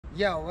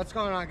Yo, what's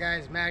going on,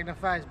 guys?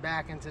 Magnify's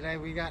back, and today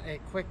we got a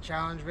quick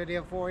challenge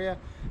video for you.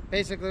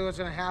 Basically what's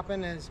going to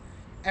happen is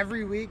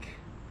every week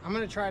I'm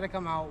going to try to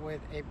come out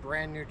with a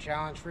brand new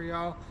challenge for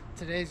y'all.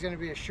 Today's going to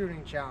be a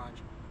shooting challenge.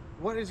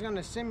 What it's going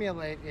to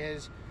simulate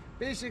is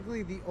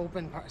basically the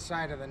open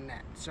side of the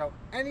net. So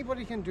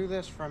anybody can do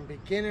this, from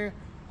beginner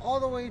all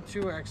the way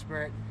to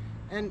expert,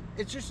 and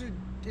it's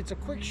a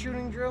quick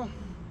shooting drill.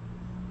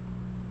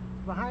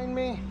 Behind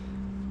me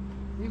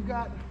you've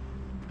got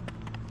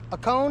a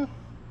cone.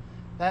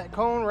 That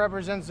cone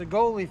represents the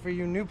goalie for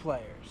you new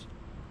players,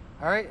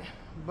 all right?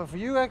 But for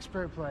you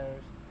expert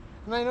players,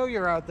 and I know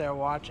you're out there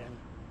watching,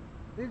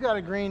 you've got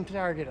a green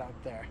target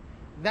out there.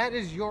 That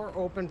is your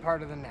open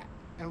part of the net.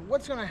 And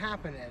what's gonna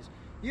happen is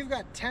you've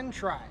got 10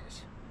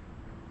 tries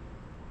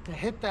to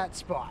hit that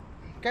spot,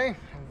 okay?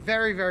 A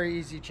very, very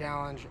easy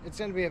challenge. It's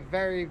gonna be a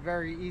very,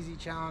 very easy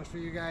challenge for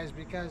you guys,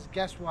 because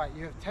guess what?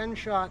 You have 10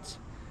 shots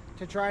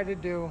to try to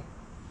do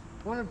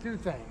one of two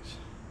things.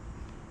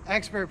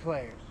 Expert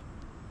players,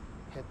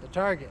 hit the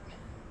target.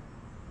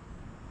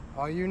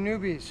 All you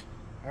newbies,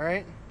 all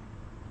right?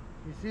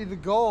 You see the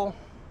goal.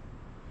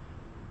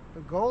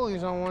 The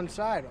goalie's on one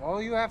side.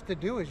 All you have to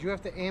do is you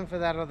have to aim for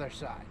that other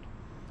side,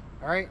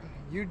 all right?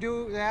 You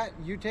do that,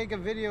 you take a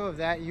video of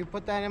that, you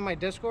put that in my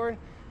Discord,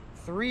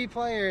 3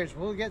 players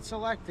will get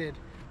selected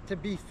to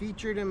be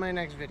featured in my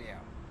next video,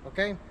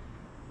 okay?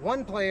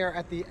 1 player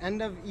at the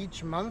end of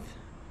each month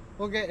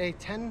will get a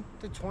 $10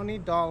 to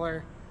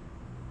 $20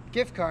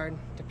 gift card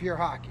to Pure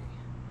Hockey.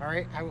 All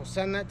right, I will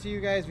send that to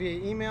you guys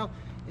via email.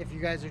 If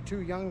you guys are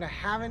too young to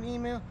have an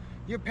email,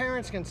 your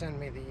parents can send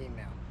me the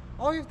email.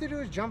 All you have to do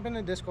is jump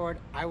into Discord.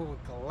 I will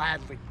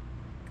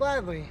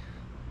gladly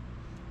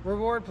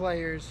reward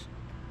players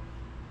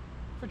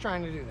for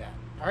trying to do that.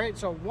 All right,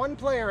 so 1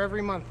 player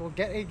every month will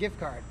get a gift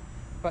card,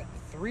 but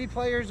 3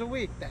 players a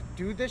week that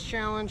do this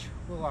challenge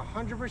will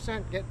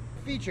 100% get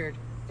featured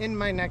in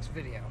my next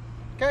video,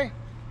 okay?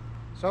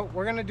 So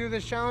we're gonna do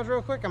this challenge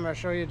real quick. I'm gonna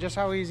show you just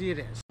how easy it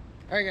is.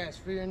 All right, guys,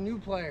 for your new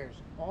players,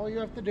 all you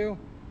have to do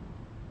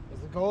is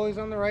the goalie's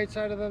on the right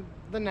side of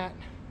the net.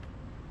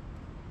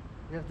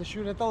 You have to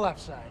shoot at the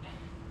left side.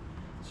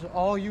 So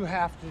all you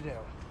have to do.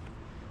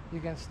 You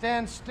can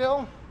stand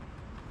still.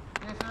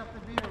 You just have to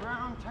be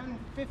around 10,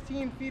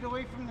 15 feet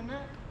away from the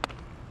net.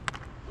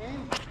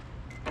 Aim.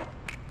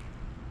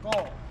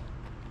 Goal.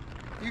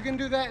 You can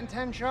do that in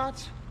 10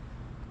 shots.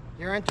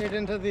 You're entered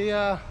into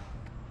the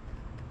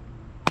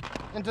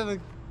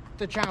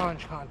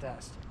challenge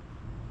contest.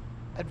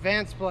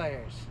 Advanced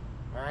players,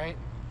 all right?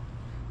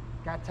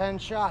 Got 10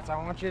 shots. I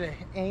want you to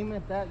aim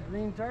at that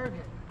green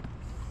target.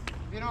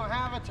 If you don't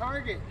have a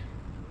target,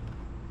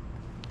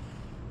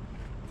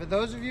 for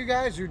those of you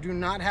guys who do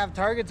not have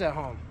targets at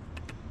home,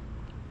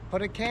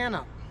 put a can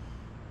up.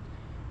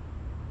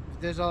 If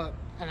there's an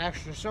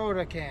extra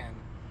soda can,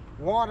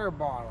 water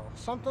bottle,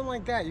 something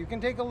like that. You can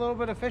take a little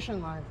bit of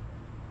fishing line.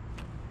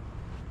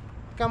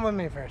 Come with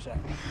me for a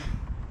second.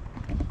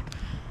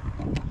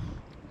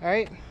 All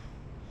right?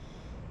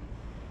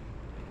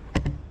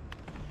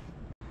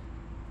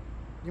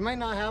 You might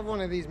not have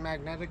one of these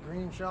magnetic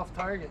green shelf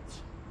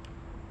targets.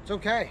 It's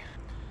okay.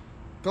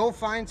 Go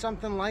find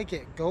something like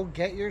it. Go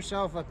get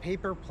yourself a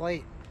paper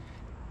plate,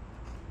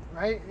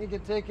 right? You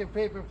can take a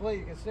paper plate,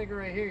 you can stick it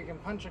right here, you can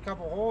punch a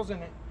couple holes in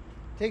it,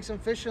 take some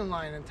fishing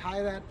line and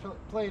tie that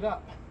plate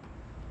up.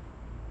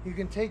 You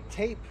can take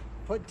tape,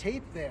 put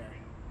tape there.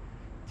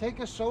 Take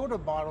a soda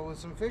bottle with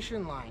some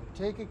fishing line,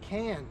 take a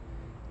can,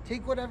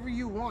 take whatever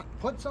you want.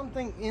 Put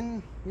something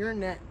in your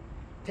net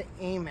to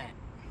aim at.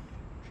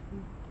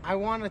 I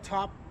want a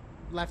top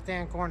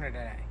left-hand corner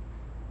today.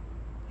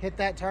 Hit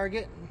that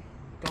target,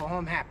 go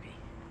home happy.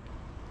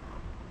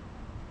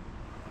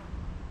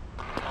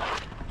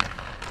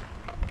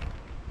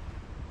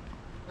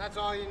 That's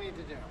all you need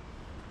to do.